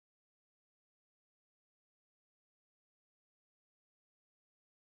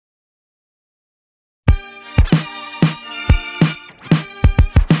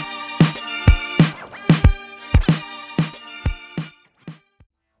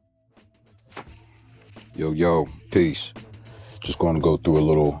Yo, peace. Just going to go through a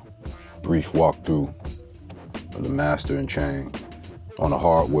little brief walkthrough of the master and chain on the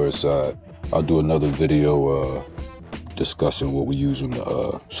hardware side. I'll do another video discussing what we use on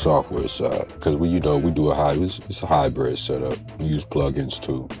the software side, because we do it's a hybrid setup. We use plugins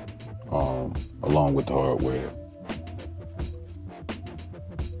too, along with the hardware.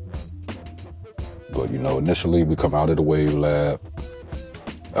 But initially we come out of the wave lab,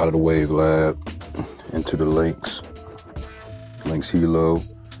 into the links helo,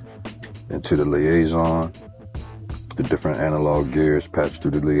 into the liaison, the different analog gears patched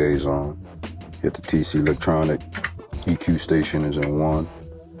through the liaison. You have the TC electronic EQ station is in one,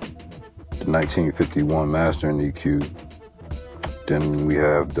 the 1951 mastering EQ. Then we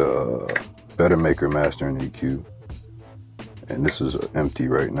have the Better Maker mastering EQ, and this is empty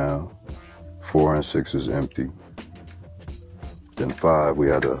right now. 4 and 6 is empty. Then 5, we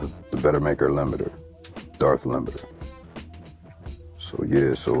had the Better Maker limiter, Darth limiter. So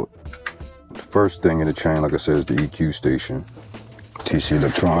the first thing in the chain, like I said, is the EQ station, TC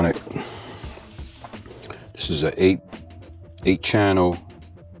electronic. This is a 8 channel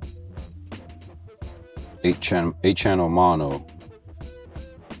mono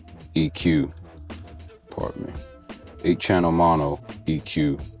EQ. Pardon me. 8 channel mono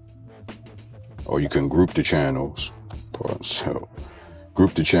EQ. Or you can group the channels. So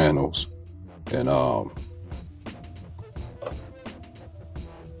group the channels and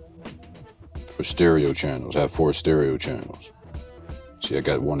for stereo channels, I have 4 stereo channels. See, I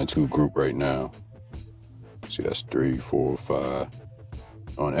got 1 and 2 group right now. See, that's 3, 4, 5.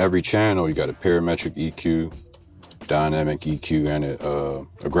 On every channel, you got a parametric EQ, dynamic EQ, and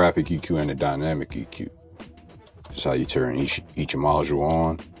a graphic EQ and a dynamic EQ. That's how you turn each module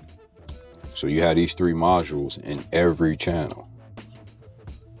on. So you have these 3 modules in every channel.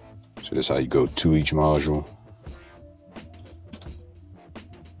 So that's how you go to each module.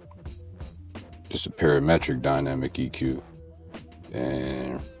 Just a parametric dynamic EQ.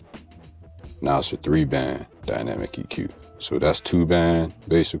 And now it's a 3-band dynamic EQ. So that's 2-band,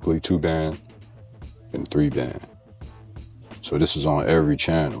 basically 2-band and 3-band. So this is on every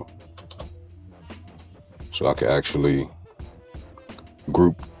channel. So I can actually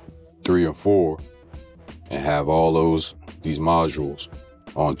group 3 and 4 and have all these modules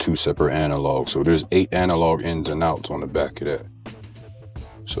on 2 separate analogs. So there's 8 analog ins and outs on the back of that.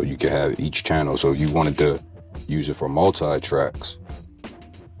 So you can have each channel. So if you wanted to use it for multi-tracks,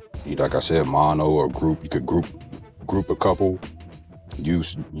 like I said, mono or group, you could group a couple,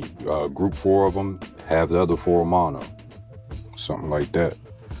 use group 4 of them, have the other 4 mono, something like that,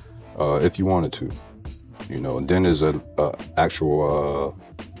 if you wanted to, And then there's a actual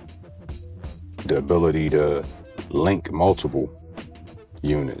the ability to link multiple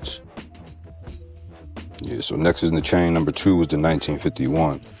units. So next in the chain, number 2 was the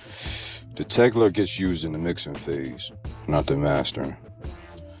 1951. The Tegler gets used in the mixing phase, not the mastering.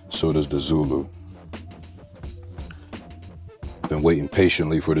 So does the Zulu. Been waiting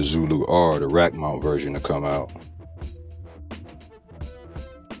patiently for the Zulu R, the rack mount version, to come out.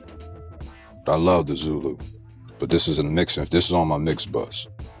 I love the Zulu, but this is this is on my mix bus.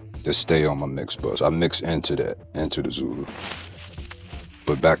 This stay on my mix bus. I mix into the Zulu.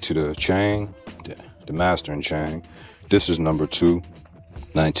 But back to the chain, the mastering chain. This is number 2,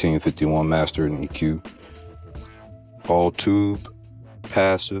 1951 mastering EQ. All tube,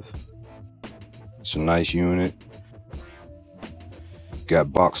 passive. It's a nice unit.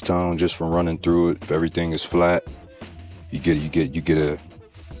 Got box tone just from running through it. If everything is flat, you get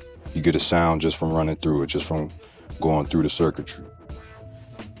a sound just from running through it, just from going through the circuitry.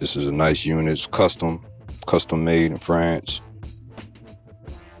 This is a nice unit. It's custom made in France.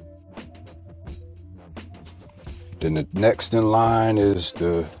 Then the next in line is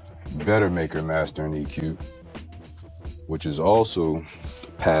the Better Maker mastering EQ, which is also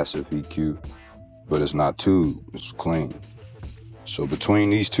passive EQ, but it's not tube, it's clean. So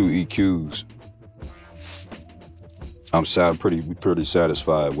between these 2 EQs, I'm pretty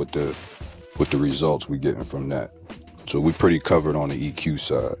satisfied with the results we're getting from that. So we're pretty covered on the EQ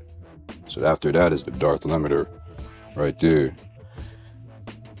side. So after that is the Darth limiter right there.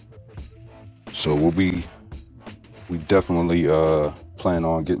 So we definitely plan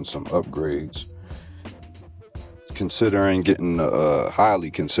on getting some upgrades.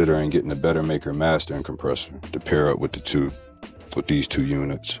 Highly considering getting a Better Maker mastering compressor to pair up with these 2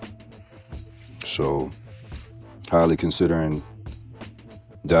 units. So highly considering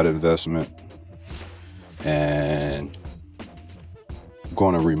that investment, and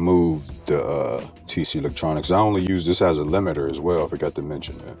going to remove the TC electronics. I only use this as a limiter as well. I forgot to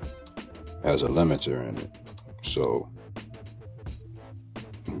mention that. has a limiter in it. So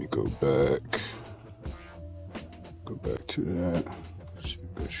let me go back to that. See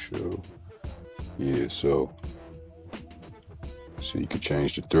a good show. Yeah, so you can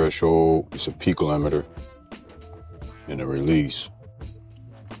change the threshold. It's a peak limiter and a release.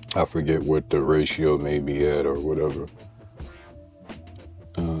 I forget what the ratio may be at or whatever.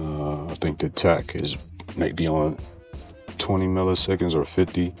 I think the TAC is maybe on 20 milliseconds or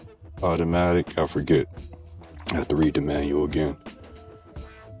 50 automatic. I forget. I have to read the manual again.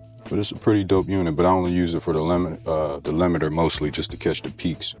 But it's a pretty dope unit, but I only use it for the limiter mostly just to catch the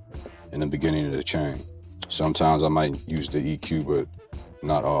peaks in the beginning of the chain. Sometimes I might use the EQ, but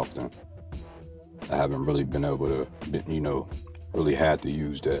not often. I haven't really been able to, really had to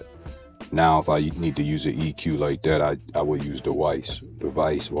use that. Now, if I need to use an EQ like that, I would use the Weiss.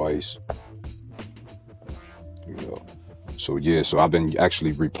 So yeah, so I've been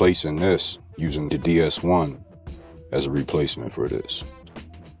actually replacing this using the DS1 as a replacement for this.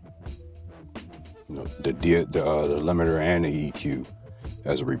 The limiter and the EQ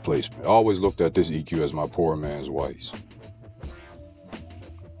as a replacement. I always looked at this EQ as my poor man's Weiss.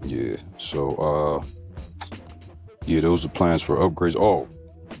 Yeah, so yeah, those are plans for upgrades. Oh,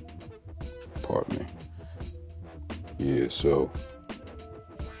 pardon me. Yeah, so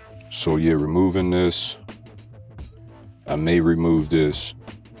yeah, removing this. I may remove this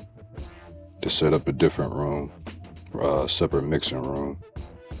to set up a different room, separate mixing room.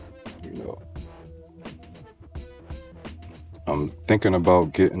 I'm thinking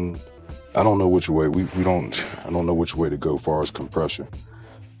about getting, I don't know which way, I don't know which way to go as far as compressor.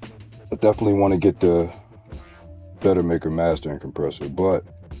 I definitely want to get the Better Maker mastering compressor, but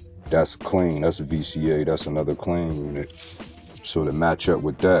that's clean, that's a VCA, that's another clean unit. So to match up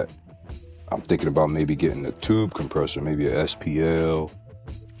with that, I'm thinking about maybe getting a tube compressor, maybe a SPL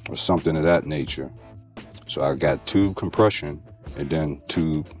or something of that nature. So I got tube compression and then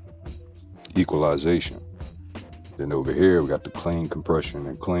tube equalization. Then over here we got the clean compression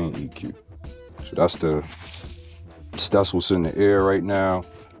and clean EQ. So that's what's in the air right now.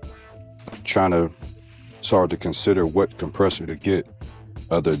 It's hard to consider what compressor to get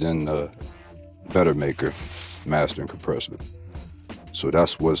other than the Better Maker mastering compressor. So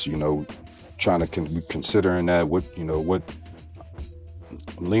that's what's, trying to considering that, what I'm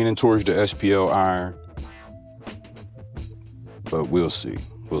leaning towards the SPL iron, but we'll see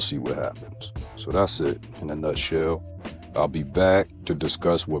what happens. So that's it in a nutshell. I'll be back to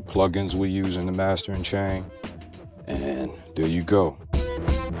discuss what plugins we use in the mastering chain, and there you go.